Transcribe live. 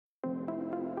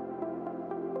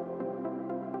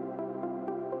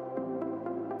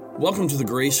Welcome to the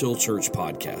Grace Hill Church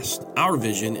podcast. Our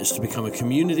vision is to become a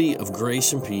community of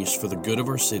grace and peace for the good of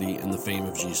our city and the fame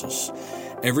of Jesus.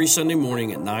 Every Sunday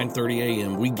morning at 9:30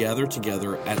 a.m., we gather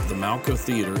together at the Malco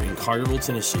Theater in Collierville,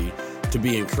 Tennessee, to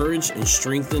be encouraged and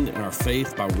strengthened in our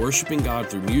faith by worshiping God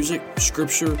through music,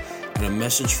 scripture, and a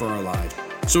message for our lives.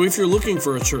 So if you're looking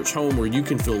for a church home where you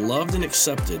can feel loved and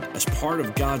accepted as part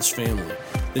of God's family,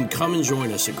 then come and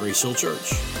join us at Grace Hill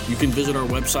Church. You can visit our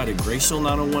website at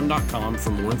gracehill901.com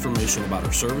for more information about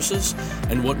our services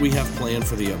and what we have planned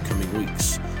for the upcoming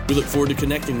weeks. We look forward to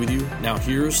connecting with you. Now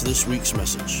here's this week's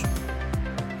message.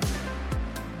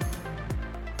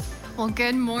 Well,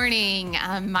 good morning.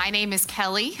 My name is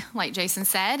Kelly, like Jason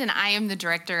said, and I am the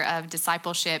Director of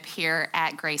Discipleship here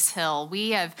at Grace Hill.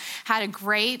 We have had a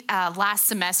great last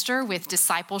semester with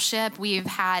discipleship. We've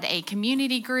had a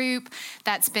community group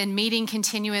that's been meeting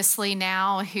continuously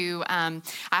now who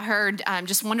I heard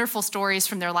just wonderful stories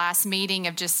from their last meeting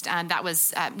of just, that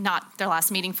was not their last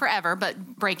meeting forever, but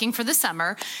breaking for the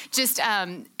summer, just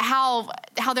how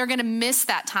they're going to miss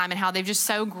that time and how they've just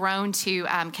so grown to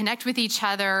connect with each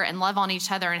other and love on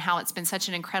each other, and how it's been such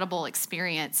an incredible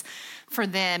experience for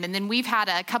them. And then we've had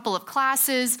a couple of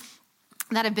classes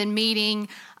that have been meeting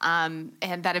and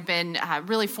that have been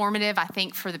really formative, I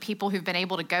think, for the people who've been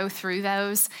able to go through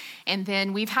those. And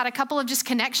then we've had a couple of just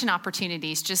connection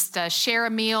opportunities, just share a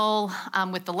meal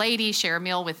with the ladies, share a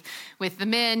meal with the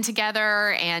men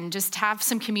together, and just have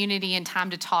some community and time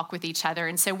to talk with each other.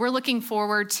 And so we're looking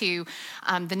forward to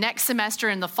the next semester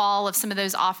in the fall of some of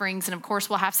those offerings. And of course,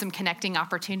 we'll have some connecting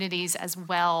opportunities as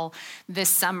well this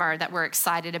summer that we're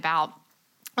excited about.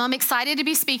 I'm excited to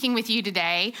be speaking with you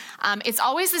today. It's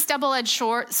always this double-edged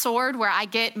sword where I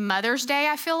get Mother's Day,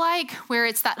 I feel like, where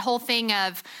it's that whole thing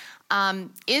of,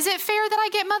 is it fair that I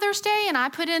get Mother's Day and I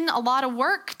put in a lot of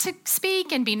work to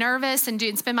speak and be nervous and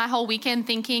spend my whole weekend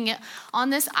thinking on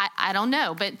this? I don't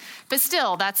know, but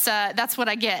still, that's what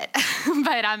I get.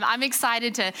 But I'm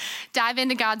excited to dive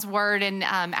into God's Word, and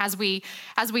as we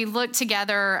look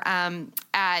together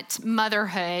at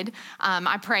motherhood,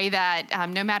 I pray that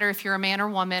no matter if you're a man or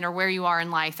woman or where you are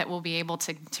in life, that we'll be able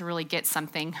to really get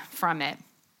something from it.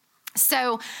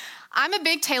 So I'm a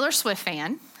big Taylor Swift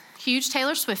fan. Huge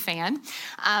Taylor Swift fan.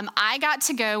 I got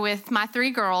to go with my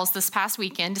three girls this past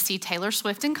weekend to see Taylor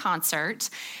Swift in concert,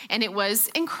 and it was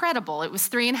incredible. It was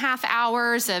 3.5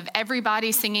 hours of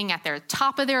everybody singing at their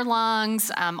top of their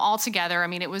lungs all together. I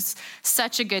mean, it was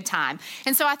such a good time.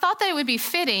 And so I thought that it would be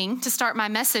fitting to start my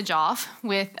message off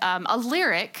with a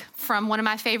lyric from one of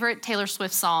my favorite Taylor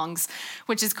Swift songs,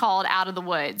 which is called Out of the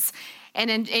Woods. And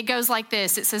it goes like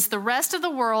this. It says, "The rest of the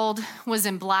world was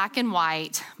in black and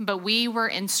white, but we were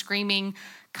in screaming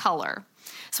color."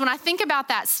 So when I think about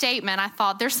that statement, I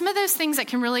thought there's some of those things that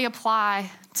can really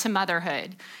apply to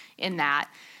motherhood in that.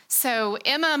 So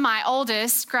Emma, my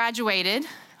oldest, graduated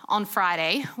on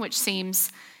Friday, which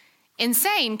seems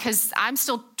insane because I'm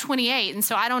still 28, and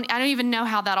so I don't even know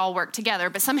how that all worked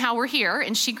together, but somehow we're here,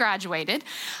 and she graduated.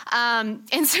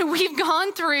 And so we've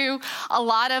gone through a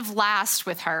lot of last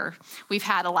with her. We've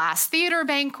had a last theater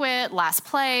banquet, last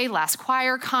play, last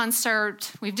choir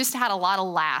concert. We've just had a lot of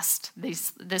last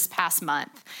this past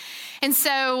month. And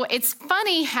so it's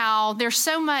funny how there's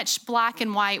so much black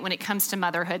and white when it comes to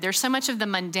motherhood. There's so much of the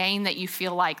mundane that you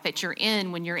feel like that you're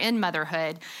in when you're in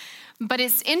motherhood. But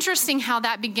it's interesting how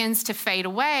that begins to fade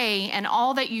away, and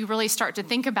all that you really start to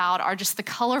think about are just the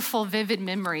colorful, vivid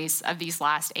memories of these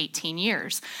last 18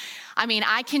 years. I mean,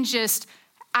 I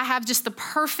have just the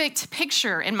perfect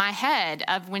picture in my head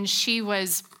of when she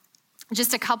was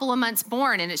just a couple of months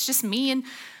born, and it's just me and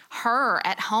her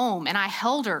at home, and I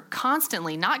held her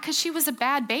constantly, not because she was a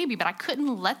bad baby, but I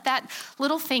couldn't let that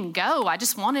little thing go. I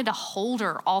just wanted to hold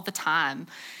her all the time.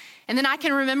 And then I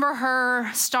can remember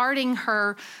her starting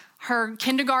her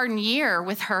kindergarten year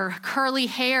with her curly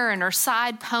hair and her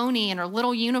side pony and her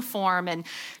little uniform, and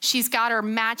she's got her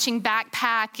matching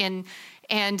backpack and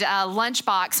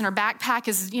lunchbox, and her backpack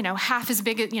is, half as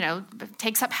big,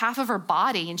 takes up half of her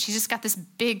body, and she's just got this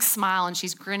big smile, and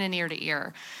she's grinning ear to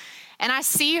ear. And I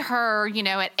see her,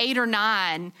 at 8 or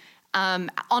 9, on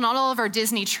all of our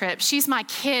Disney trips. She's my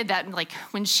kid that,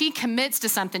 when she commits to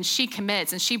something, she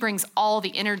commits, and she brings all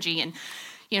the energy. And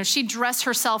she dressed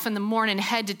herself in the morning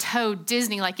head to toe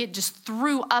Disney, like it just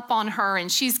threw up on her.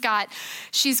 And she's got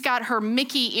her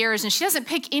Mickey ears, and she doesn't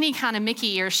pick any kind of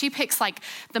Mickey ears. She picks like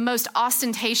the most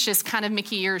ostentatious kind of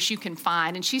Mickey ears you can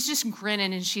find. And she's just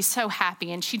grinning, and she's so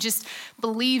happy, and she just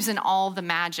believes in all the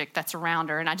magic that's around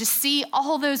her. And I just see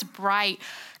all those bright,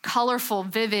 colorful,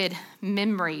 vivid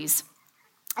memories.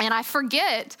 And I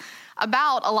forget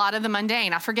about a lot of the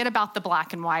mundane. I forget about the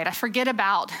black and white. I forget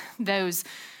about those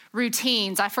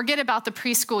routines. I forget about the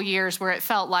preschool years where it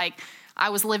felt like I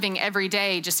was living every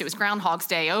day, it was Groundhog's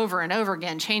Day over and over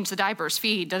again, change the diapers,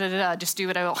 feed, just do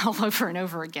it all over and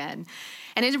over again.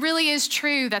 And it really is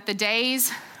true that the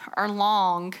days are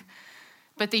long,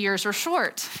 but the years are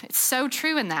short. It's so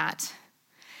true in that.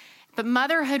 But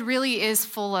motherhood really is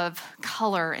full of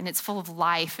color, and it's full of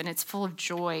life, and it's full of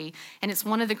joy, and it's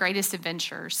one of the greatest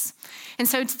adventures. And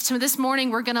so this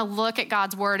morning, we're going to look at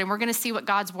God's word, and we're going to see what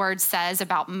God's word says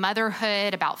about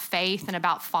motherhood, about faith, and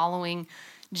about following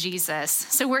Jesus.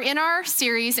 So we're in our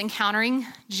series, Encountering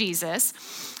Jesus,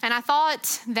 and I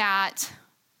thought that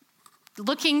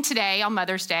looking today on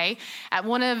Mother's Day at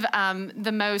one of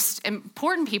the most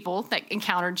important people that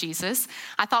encountered Jesus,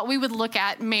 I thought we would look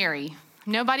at Mary.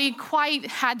 Nobody quite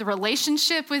had the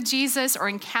relationship with Jesus or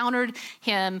encountered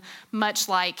him much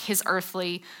like his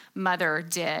earthly mother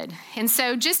did. And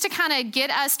so just to kind of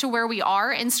get us to where we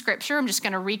are in Scripture, I'm just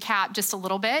going to recap just a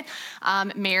little bit.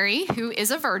 Mary, who is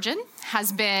a virgin,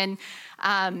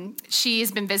 she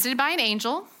has been visited by an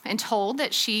angel and told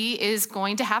that she is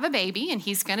going to have a baby and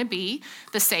he's going to be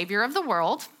the Savior of the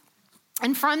world.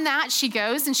 And from that, she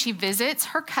goes and she visits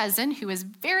her cousin, who is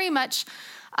very much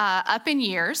up in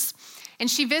years. And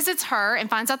she visits her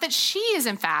and finds out that she is,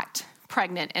 in fact,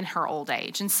 pregnant in her old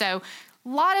age. And so a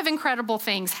lot of incredible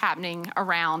things happening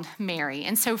around Mary.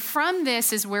 And so from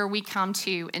this is where we come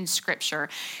to in Scripture.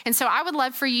 And so I would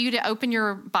love for you to open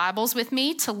your Bibles with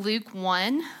me to Luke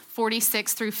 1,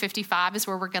 46 through 55 is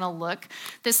where we're going to look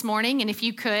this morning. And if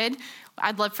you could,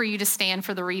 I'd love for you to stand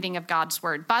for the reading of God's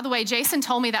word. By the way, Jason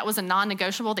told me that was a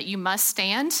non-negotiable, that you must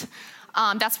stand.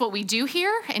 That's what we do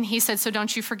here. And he said, so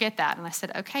don't you forget that. And I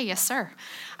said, okay, yes, sir.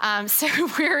 So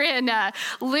we're in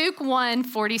Luke 1,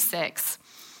 46.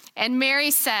 And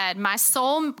Mary said, my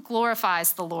soul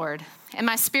glorifies the Lord, and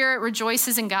my spirit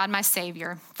rejoices in God, my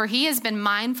Savior, for he has been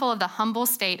mindful of the humble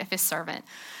state of his servant.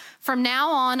 From now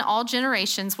on, all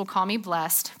generations will call me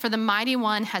blessed, for the Mighty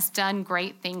One has done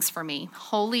great things for me.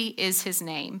 Holy is his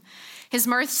name. His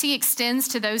mercy extends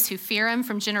to those who fear him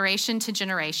from generation to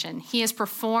generation. He has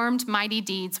performed mighty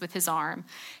deeds with his arm.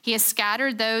 He has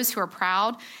scattered those who are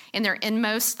proud in their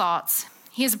inmost thoughts.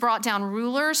 He has brought down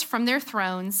rulers from their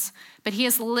thrones, but he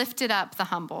has lifted up the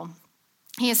humble.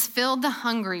 He has filled the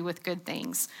hungry with good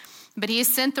things, but he has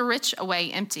sent the rich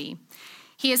away empty.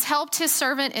 He has helped his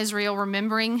servant Israel,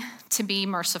 remembering to be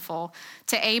merciful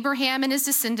to Abraham and his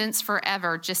descendants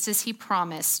forever, just as he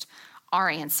promised our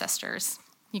ancestors.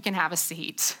 You can have a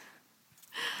seat.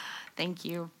 Thank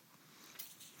you.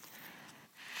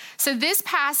 So this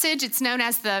passage, it's known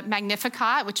as the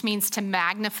Magnificat, which means to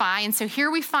magnify. And so here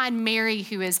we find Mary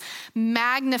who is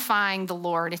magnifying the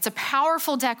Lord. It's a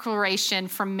powerful declaration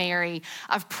from Mary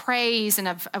of praise and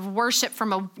of worship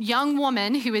from a young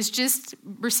woman who has just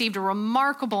received a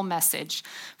remarkable message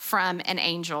from an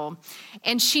angel.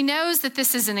 And she knows that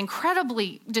this is an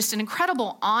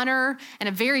incredible honor and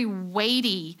a very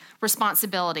weighty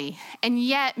responsibility. And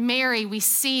yet Mary, we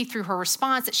see through her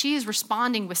response that she is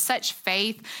responding with such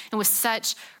faith and with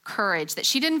such courage, that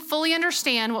she didn't fully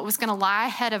understand what was going to lie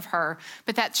ahead of her,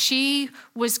 but that she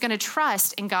was going to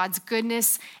trust in God's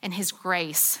goodness and his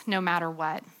grace no matter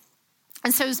what.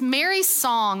 And so Mary's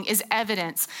song is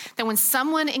evidence that when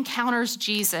someone encounters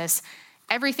Jesus,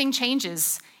 everything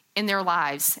changes in their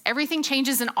lives. Everything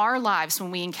changes in our lives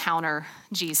when we encounter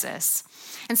Jesus.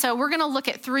 And so we're going to look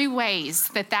at 3 ways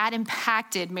that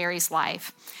impacted Mary's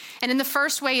life. And in the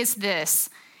first way is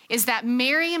that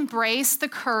Mary embraced the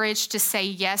courage to say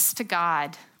yes to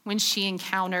God when she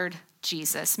encountered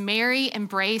Jesus. Mary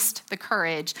embraced the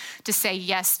courage to say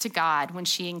yes to God when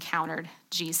she encountered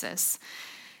Jesus.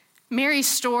 Mary's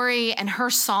story and her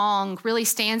song really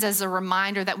stands as a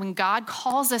reminder that when God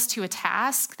calls us to a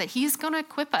task, that he's going to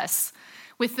equip us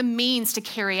with the means to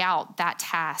carry out that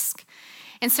task.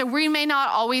 And so we may not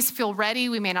always feel ready,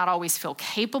 we may not always feel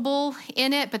capable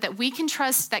in it, but that we can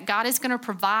trust that God is going to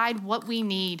provide what we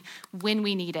need when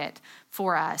we need it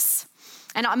for us.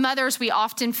 And mothers, we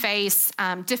often face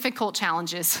difficult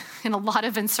challenges and a lot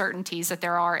of uncertainties that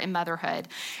there are in motherhood.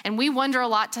 And we wonder a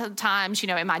lot of times,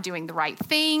 am I doing the right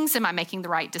things? Am I making the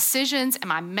right decisions?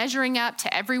 Am I measuring up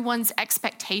to everyone's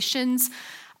expectations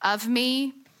of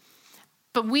me?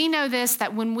 But we know this,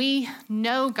 that when we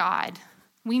know God,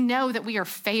 we know that we are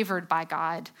favored by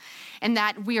God and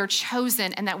that we are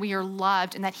chosen and that we are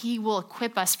loved and that he will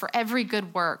equip us for every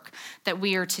good work that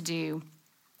we are to do.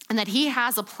 And that he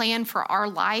has a plan for our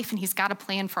life and he's got a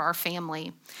plan for our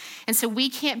family. And so we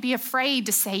can't be afraid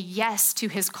to say yes to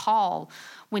his call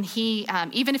when he,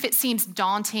 even if it seems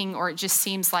daunting or it just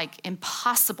seems like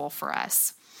impossible for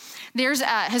us. There's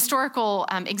a historical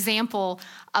example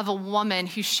of a woman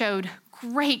who showed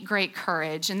great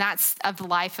courage, and that's of the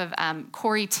life of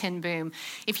Corrie ten Boom.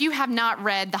 If you have not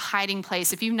read The Hiding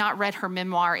Place, if you've not read her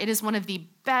memoir, it is one of the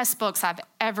best books I've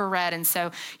ever read, and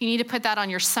so you need to put that on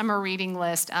your summer reading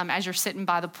list as you're sitting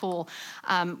by the pool.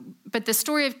 But the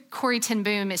story of Corrie ten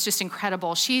Boom is just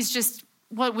incredible. She's just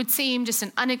what would seem just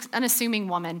an unassuming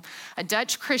woman, a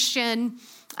Dutch Christian,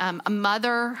 a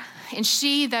mother, and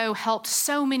she, though, helped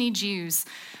so many Jews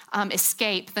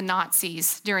escape the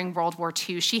Nazis during World War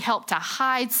II. She helped to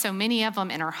hide so many of them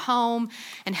in her home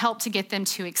and helped to get them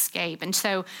to escape. And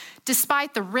so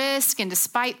despite the risk and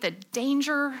despite the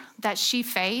danger that she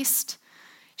faced,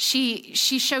 she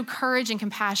showed courage and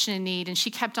compassion in need, and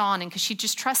she kept on, and because she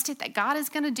just trusted that God is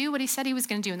going to do what he said he was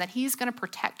going to do and that he's going to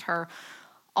protect her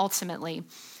ultimately.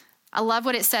 I love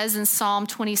what it says in Psalm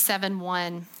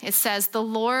 27:1. It says, "The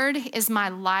Lord is my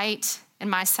light and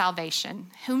my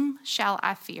salvation. Whom shall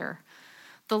I fear?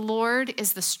 The Lord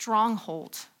is the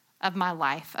stronghold of my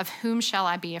life. Of whom shall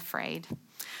I be afraid?"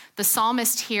 The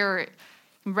psalmist here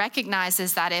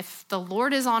recognizes that if the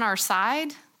Lord is on our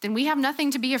side, then we have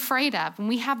nothing to be afraid of. And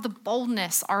we have the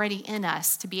boldness already in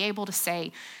us to be able to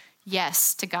say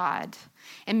yes to God.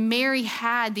 And Mary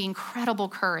had the incredible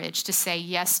courage to say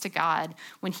yes to God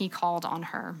when he called on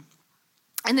her.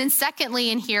 And then secondly,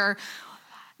 in here,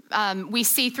 we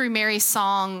see through Mary's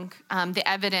song the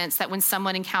evidence that when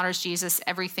someone encounters Jesus,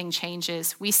 everything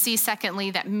changes. We see, secondly,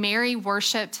 that Mary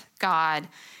worshiped God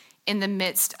in the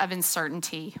midst of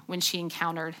uncertainty when she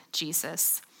encountered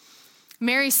Jesus.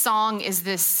 Mary's song is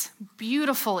this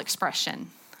beautiful expression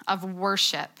of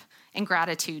worship and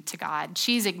gratitude to God.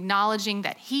 She's acknowledging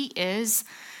that he is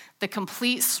the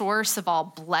complete source of all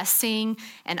blessing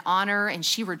and honor, and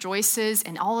she rejoices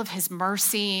in all of his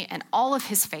mercy and all of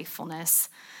his faithfulness.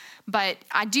 But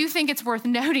I do think it's worth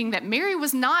noting that Mary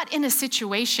was not in a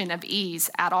situation of ease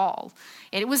at all.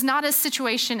 It was not a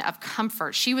situation of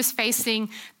comfort. She was facing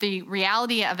the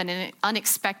reality of an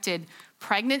unexpected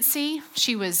pregnancy.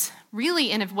 She was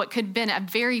really in what could have been a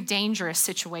very dangerous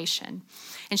situation.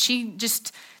 And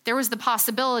there was the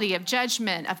possibility of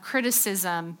judgment, of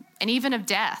criticism, and even of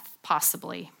death,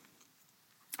 possibly.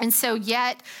 And so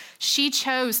yet, she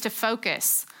chose to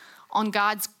focus on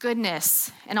God's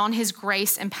goodness and on his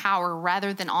grace and power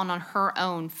rather than on her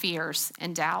own fears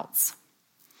and doubts.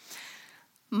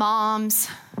 Moms,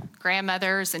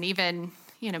 grandmothers, and even,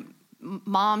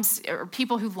 moms or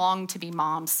people who long to be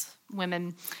moms,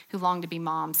 women who long to be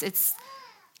moms.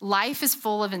 Life is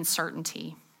full of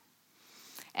uncertainty.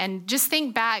 And just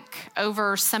think back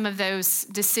over some of those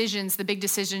decisions, the big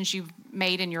decisions you've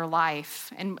made in your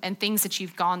life and things that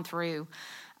you've gone through.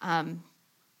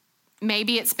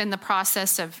 Maybe it's been the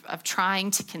process of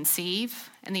trying to conceive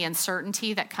and the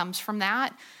uncertainty that comes from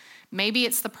that. Maybe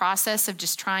it's the process of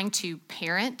just trying to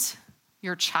parent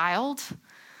your child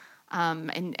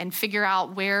and figure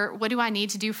out what do I need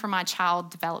to do for my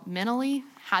child developmentally?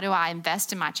 How do I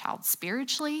invest in my child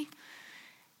spiritually?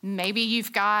 Maybe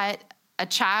you've got a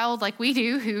child like we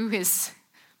do who is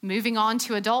moving on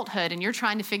to adulthood and you're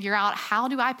trying to figure out, how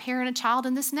do I parent a child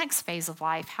in this next phase of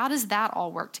life? How does that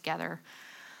all work together?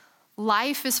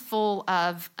 Life is full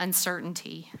of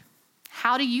uncertainty.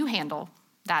 How do you handle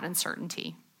that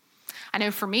uncertainty? I know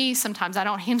for me, sometimes I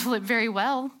don't handle it very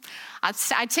well.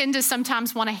 I tend to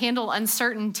sometimes want to handle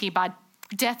uncertainty by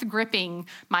death gripping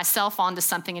myself onto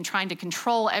something and trying to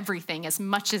control everything as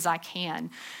much as I can.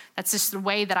 That's just the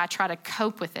way that I try to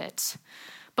cope with it.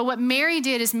 But what Mary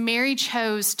did is Mary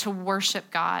chose to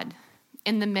worship God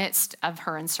in the midst of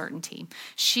her uncertainty.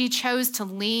 She chose to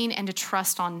lean and to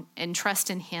trust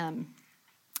in him.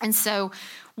 And so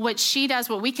what she does,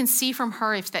 what we can see from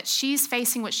her, is that she's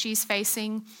facing what she's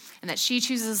facing and that she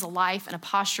chooses a life and a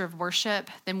posture of worship,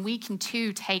 then we can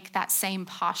too take that same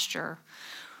posture.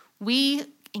 We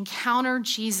encounter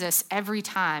Jesus every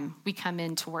time we come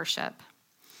into worship.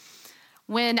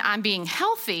 When I'm being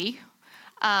healthy,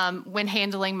 when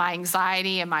handling my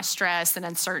anxiety and my stress and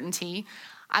uncertainty,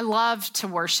 I love to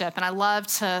worship and I love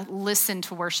to listen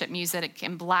to worship music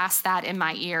and blast that in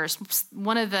my ears.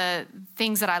 One of the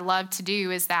things that I love to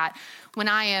do is that when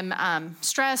I am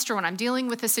stressed or when I'm dealing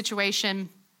with a situation,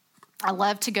 I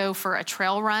love to go for a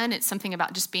trail run. It's something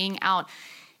about just being out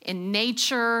in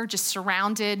nature, just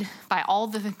surrounded by all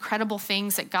the incredible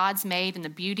things that God's made and the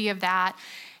beauty of that.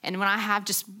 And when I have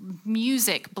just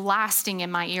music blasting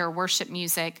in my ear, worship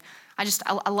music,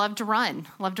 I love to run.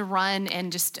 Love to run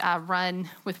and just run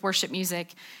with worship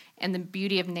music and the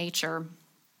beauty of nature.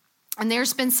 And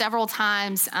there's been several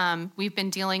times we've been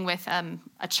dealing with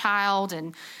a child,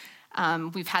 and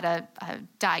we've had a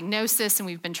diagnosis, and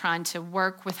we've been trying to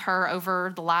work with her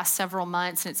over the last several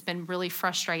months, and it's been really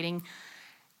frustrating.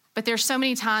 But there's so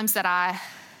many times that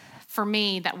for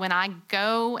me, that when I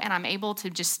go and I'm able to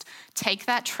just take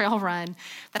that trail run,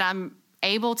 that I'm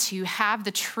able to have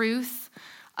the truth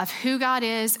of who God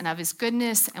is and of his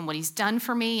goodness and what he's done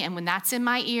for me. And when that's in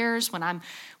my ears, when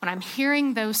I'm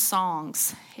hearing those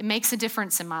songs, it makes a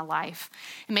difference in my life.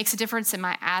 It makes a difference in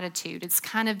my attitude. It's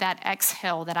kind of that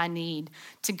exhale that I need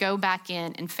to go back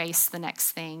in and face the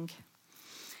next thing.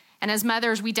 And as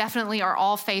mothers, we definitely are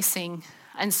all facing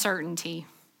uncertainty.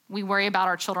 We worry about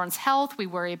our children's health. We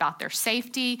worry about their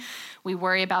safety. We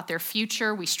worry about their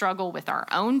future. We struggle with our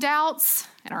own doubts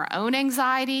and our own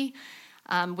anxiety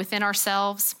within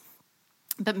ourselves.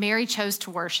 But Mary chose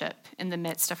to worship in the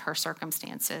midst of her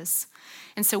circumstances.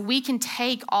 And so we can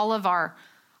take all of our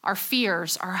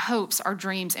fears, our hopes, our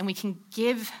dreams, and we can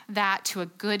give that to a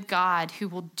good God who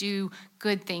will do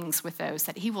good things with those,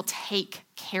 that he will take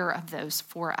care of those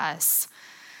for us.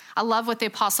 I love what the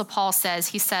Apostle Paul says.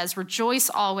 He says, rejoice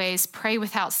always, pray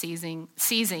without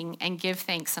ceasing, and give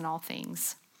thanks in all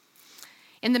things.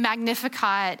 In the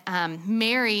Magnificat,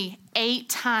 Mary 8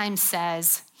 times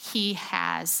says, he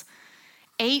has.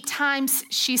 8 times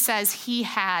she says he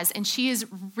has, and she is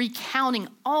recounting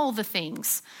all the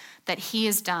things that he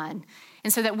has done.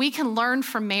 And so that we can learn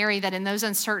from Mary that in those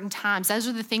uncertain times, those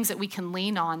are the things that we can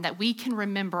lean on, that we can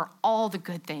remember all the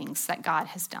good things that God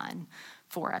has done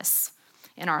for us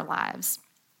in our lives.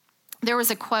 There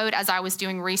was a quote as I was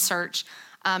doing research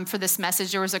for this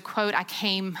message. There was a quote I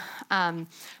came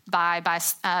by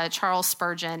Charles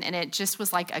Spurgeon, and it just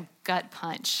was like a gut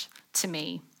punch to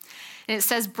me. And it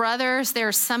says, brothers, there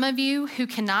are some of you who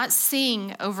cannot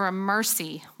sing over a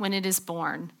mercy when it is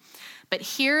born. But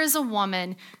here is a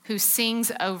woman who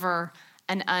sings over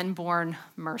an unborn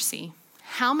mercy.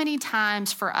 How many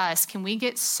times for us can we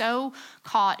get so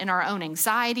caught in our own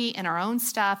anxiety and our own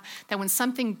stuff that when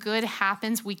something good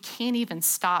happens, we can't even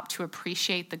stop to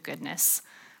appreciate the goodness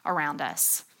around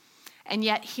us? And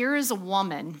yet here is a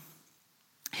woman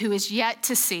who is yet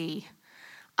to see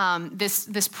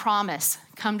this promise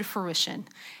come to fruition.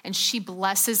 And she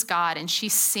blesses God and she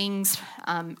sings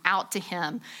out to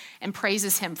him and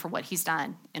praises him for what he's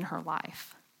done in her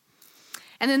life.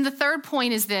 And then the third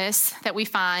point is this, that we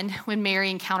find when Mary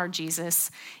encountered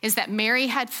Jesus, is that Mary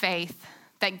had faith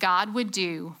that God would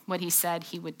do what he said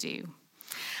he would do.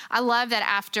 I love that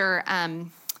after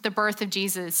the birth of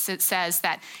Jesus, it says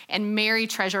that, and Mary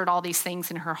treasured all these things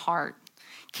in her heart.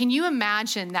 Can you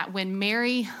imagine that when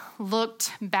Mary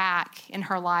looked back in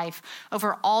her life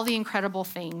over all the incredible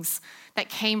things that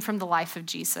came from the life of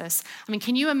Jesus? I mean,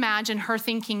 can you imagine her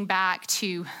thinking back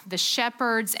to the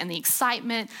shepherds and the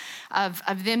excitement of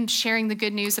them sharing the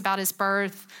good news about his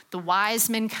birth, the wise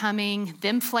men coming,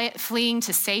 them fleeing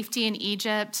to safety in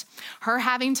Egypt, her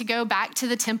having to go back to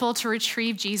the temple to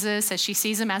retrieve Jesus as she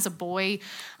sees him as a boy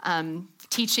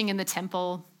teaching in the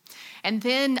temple? And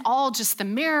then all just the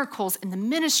miracles and the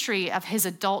ministry of his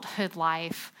adulthood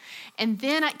life. And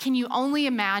then can you only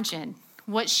imagine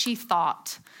what she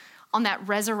thought on that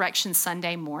Resurrection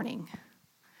Sunday morning?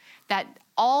 That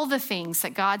all the things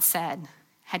that God said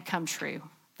had come true,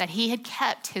 that he had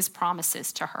kept his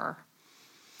promises to her.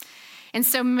 And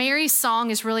so Mary's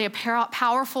song is really a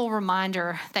powerful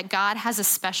reminder that God has a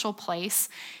special place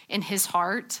in his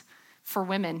heart for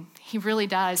women. He really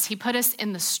does. He put us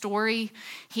in the story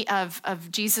of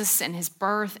Jesus and his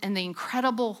birth and the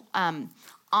incredible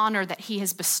honor that he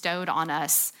has bestowed on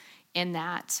us in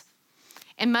that.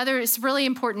 And it's really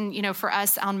important, for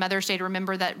us on Mother's Day to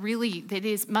remember that really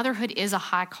motherhood is a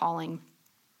high calling.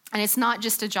 And it's not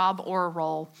just a job or a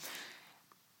role.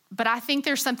 But I think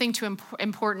there's something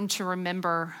important to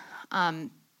remember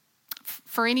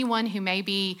for anyone who may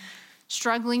be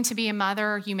struggling to be a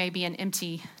mother. You may be an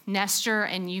empty nester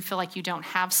and you feel like you don't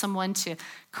have someone to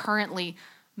currently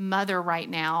mother right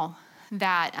now,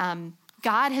 that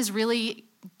God has really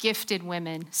gifted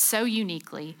women so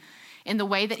uniquely in the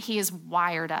way that he has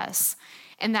wired us,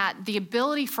 and that the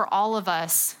ability for all of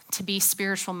us to be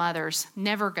spiritual mothers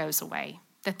never goes away.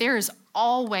 That there is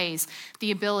always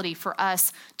the ability for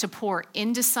us to pour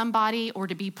into somebody or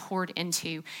to be poured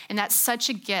into. And that's such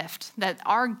a gift, that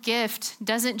our gift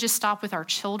doesn't just stop with our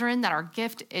children, that our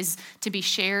gift is to be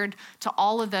shared to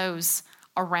all of those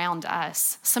around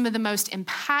us. Some of the most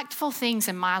impactful things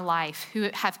in my life who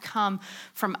have come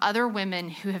from other women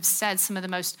who have said some of the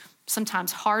most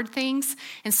sometimes hard things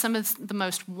and some of the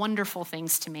most wonderful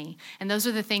things to me. And those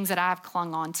are the things that I've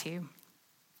clung on to.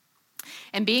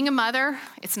 And being a mother,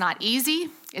 it's not easy,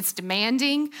 it's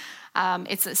demanding.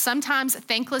 It's a sometimes a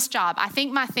thankless job. I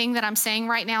think my thing that I'm saying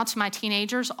right now to my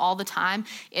teenagers all the time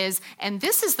is, and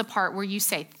this is the part where you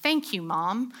say, thank you,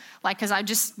 Mom. Like, because I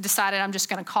just decided I'm just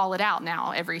going to call it out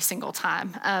now every single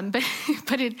time.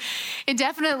 But it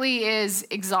definitely is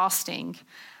exhausting.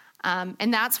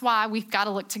 And that's why we've got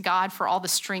to look to God for all the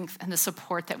strength and the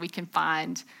support that we can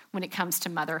find when it comes to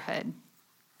motherhood.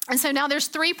 And so now there's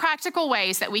 3 practical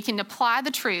ways that we can apply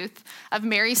the truth of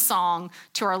Mary's song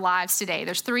to our lives today.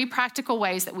 There's 3 practical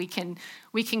ways that we can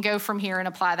go from here and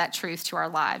apply that truth to our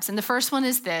lives. And the first one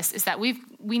is this, is that we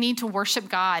need to worship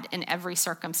God in every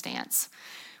circumstance.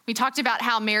 We talked about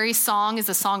how Mary's song is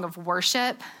a song of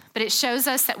worship, but it shows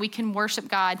us that we can worship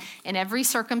God in every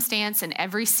circumstance, in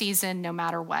every season, no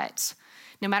matter what,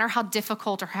 no matter how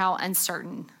difficult or how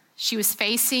uncertain. She was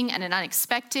facing an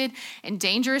unexpected and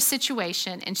dangerous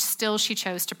situation, and still she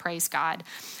chose to praise God.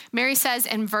 Mary says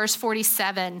in verse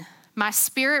 47, "My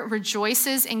spirit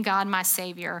rejoices in God, my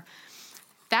Savior."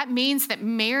 That means that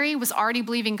Mary was already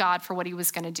believing God for what he was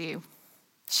going to do.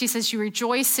 She says she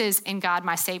rejoices in God,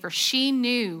 my Savior. She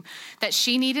knew that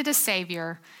she needed a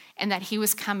Savior and that he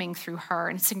was coming through her.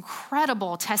 And it's an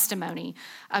incredible testimony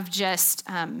of just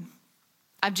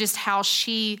how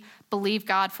she believed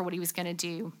God for what he was going to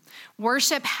do.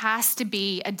 Worship has to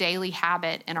be a daily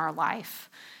habit in our life.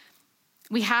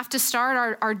 We have to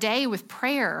start our day with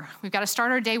prayer. We've got to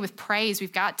start our day with praise.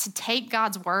 We've got to take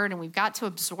God's word and we've got to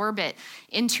absorb it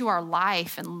into our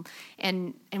life.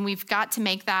 And we've got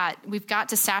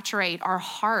to saturate our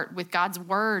heart with God's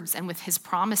words and with his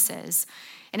promises.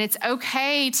 And it's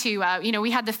okay to,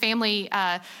 we had the family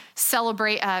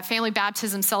family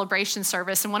baptism celebration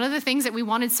service. And one of the things that we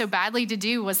wanted so badly to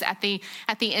do was at the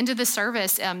end of the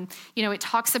service, it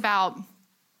talks about,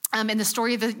 in the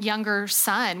story of the younger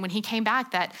son, when he came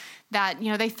back, that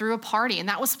they threw a party. And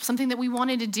that was something that we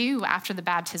wanted to do after the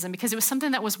baptism because it was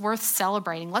something that was worth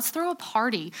celebrating. Let's throw a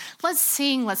party. Let's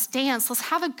sing. Let's dance. Let's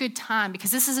have a good time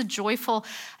because this is a joyful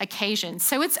occasion.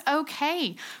 So it's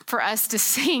okay for us to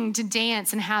sing, to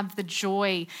dance, and have the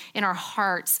joy in our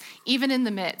hearts, even in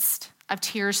the midst of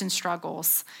tears and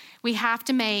struggles. We have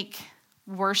to make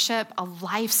worship a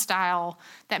lifestyle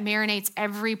that marinates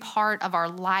every part of our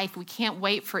life. We can't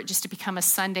wait for it just to become a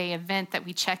Sunday event that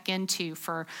we check into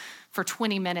for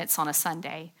 20 minutes on a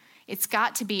Sunday. It's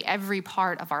got to be every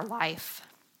part of our life.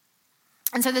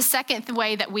 And so the second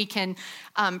way that we can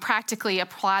practically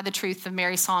apply the truth of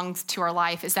Mary's songs to our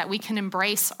life is that we can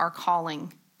embrace our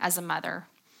calling as a mother.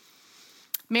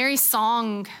 Mary's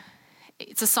song,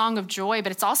 it's a song of joy,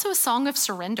 but it's also a song of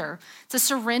surrender. It's a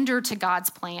surrender to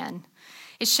God's plan.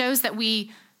 It shows that we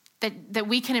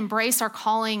can embrace our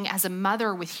calling as a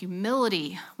mother with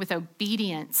humility, with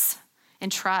obedience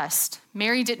and trust.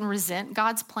 Mary didn't resent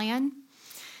God's plan.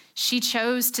 She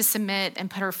chose to submit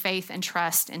and put her faith and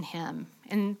trust in him.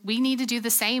 And we need to do the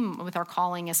same with our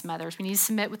calling as mothers. We need to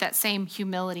submit with that same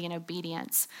humility and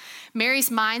obedience.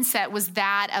 Mary's mindset was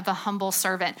that of a humble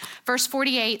servant. Verse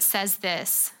 48 says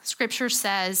this, Scripture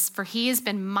says, "For he has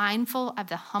been mindful of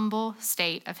the humble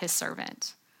state of his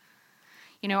servant."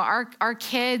 Our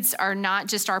kids are not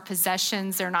just our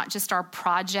possessions. They're not just our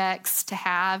projects to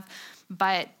have,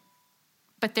 but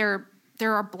they're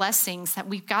our blessings that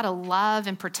we've got to love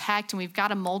and protect, and we've got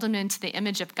to mold them into the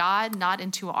image of God, not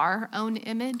into our own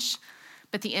image,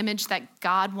 but the image that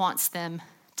God wants them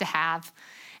to have.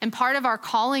 And part of our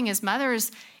calling as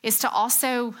mothers is to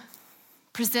also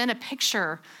present a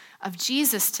picture of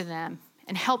Jesus to them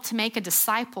and help to make a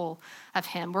disciple of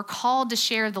him. We're called to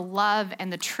share the love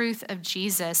and the truth of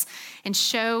Jesus and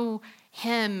show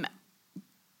him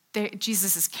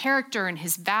Jesus' character and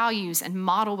his values and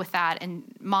model with that and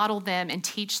model them and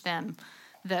teach them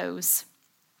those.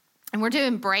 And we're to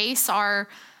embrace our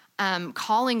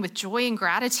calling with joy and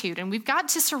gratitude. And we've got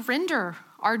to surrender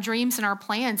our dreams and our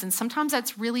plans. And sometimes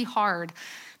that's really hard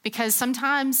because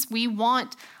sometimes we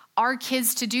want our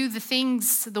kids to do the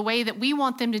things the way that we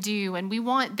want them to do, and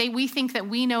we think that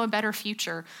we know a better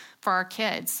future for our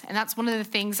kids. And that's one of the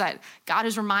things that God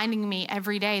is reminding me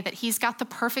every day, that he's got the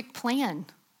perfect plan.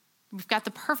 We've got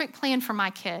the perfect plan for my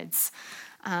kids.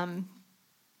 And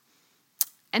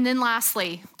then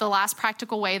lastly, the last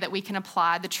practical way that we can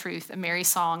apply the truth of Mary's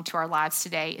song to our lives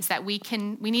today is that we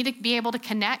need to be able to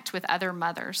connect with other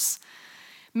mothers.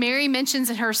 Mary mentions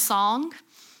in her song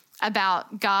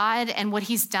about God and what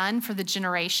he's done for the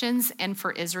generations and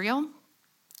for Israel.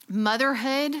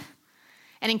 Motherhood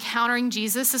and encountering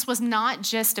Jesus, this was not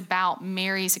just about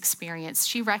Mary's experience.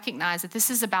 She recognized that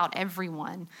this is about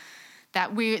everyone.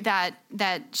 That what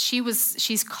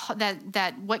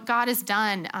God has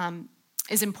done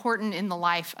is important in the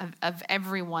life of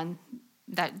everyone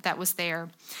that was there.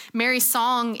 Mary's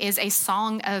song is a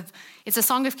song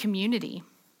of community.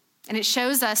 And it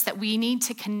shows us that we need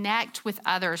to connect with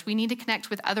others. We need to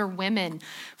connect with other women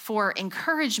for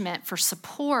encouragement, for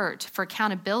support, for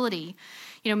accountability.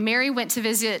 Mary went to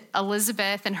visit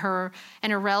Elizabeth and her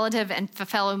relative and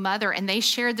fellow mother, and they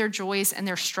shared their joys and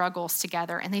their struggles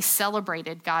together, and they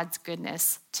celebrated God's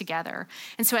goodness together.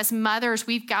 And so as mothers,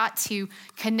 we've got to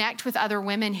connect with other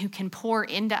women who can pour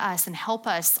into us and help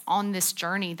us on this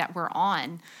journey that we're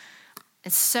on.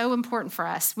 It's so important for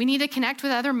us. We need to connect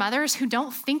with other mothers who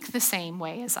don't think the same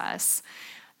way as us,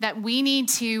 that we need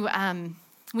to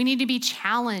be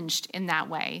challenged in that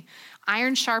way.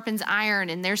 Iron sharpens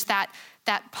iron, and there's that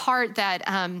part that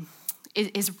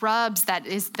is rubs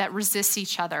that resists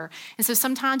each other. And so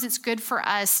sometimes it's good for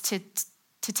us to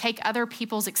take other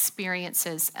people's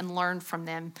experiences and learn from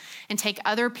them, and take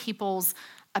other people's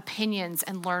opinions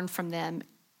and learn from them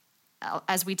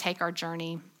as we take our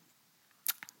journey.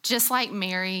 Just like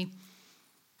Mary,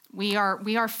 we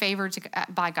are favored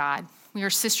by God. We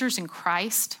are sisters in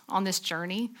Christ on this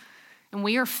journey, and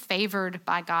we are favored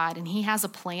by God, and He has a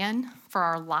plan for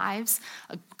our lives,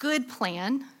 a good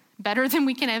plan, better than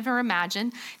we can ever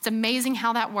imagine. It's amazing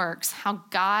how that works, how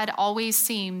God always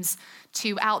seems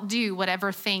to outdo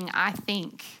whatever thing I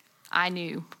think I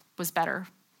knew was better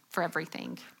for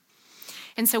everything.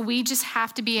 And so we just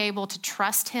have to be able to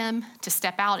trust Him, to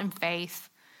step out in faith,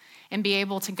 and be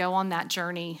able to go on that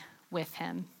journey with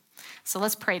Him. So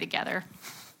let's pray together.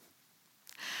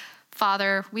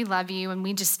 Father, we love you, and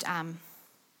we just,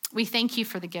 we thank you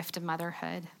for the gift of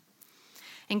motherhood.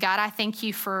 And God, I thank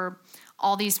you for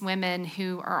all these women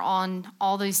who are on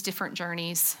all these different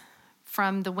journeys,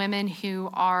 from the women who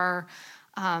are,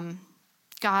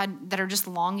 God, that are just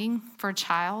longing for a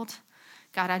child.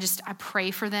 God, I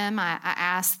pray for them. I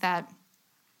ask that,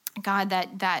 God,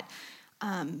 that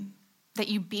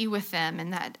you be with them,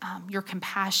 and that your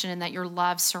compassion and that your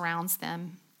love surrounds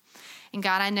them. And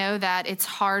God, I know that it's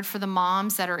hard for the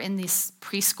moms that are in this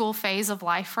preschool phase of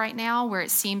life right now, where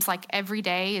it seems like every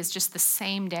day is just the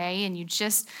same day, and you're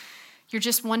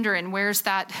just wondering, where's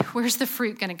the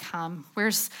fruit going to come?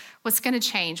 What's going to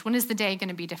change? When is the day going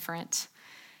to be different?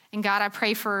 And God, I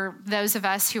pray for those of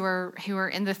us who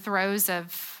are in the throes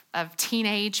of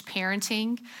teenage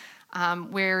parenting,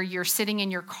 where you're sitting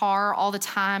in your car all the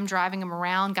time, driving them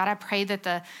around. God, I pray that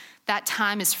that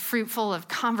time is fruitful of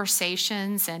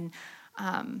conversations. And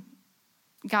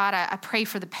God, I pray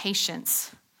for the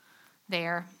patience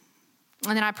there.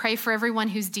 And then I pray for everyone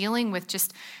who's dealing with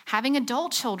just having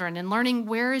adult children and learning,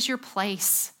 where is your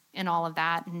place in all of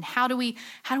that? And how do we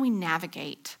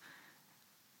navigate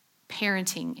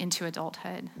parenting into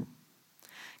adulthood?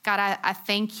 God, I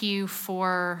thank you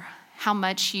for how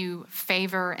much you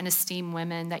favor and esteem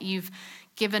women, that you've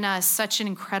given us such an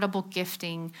incredible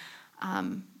gifting,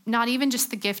 not even just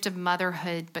the gift of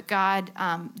motherhood, but God,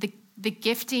 the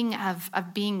gifting of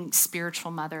being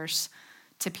spiritual mothers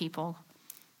to people.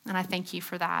 And I thank you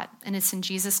for that. And it's in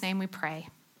Jesus' name we pray.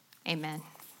 Amen.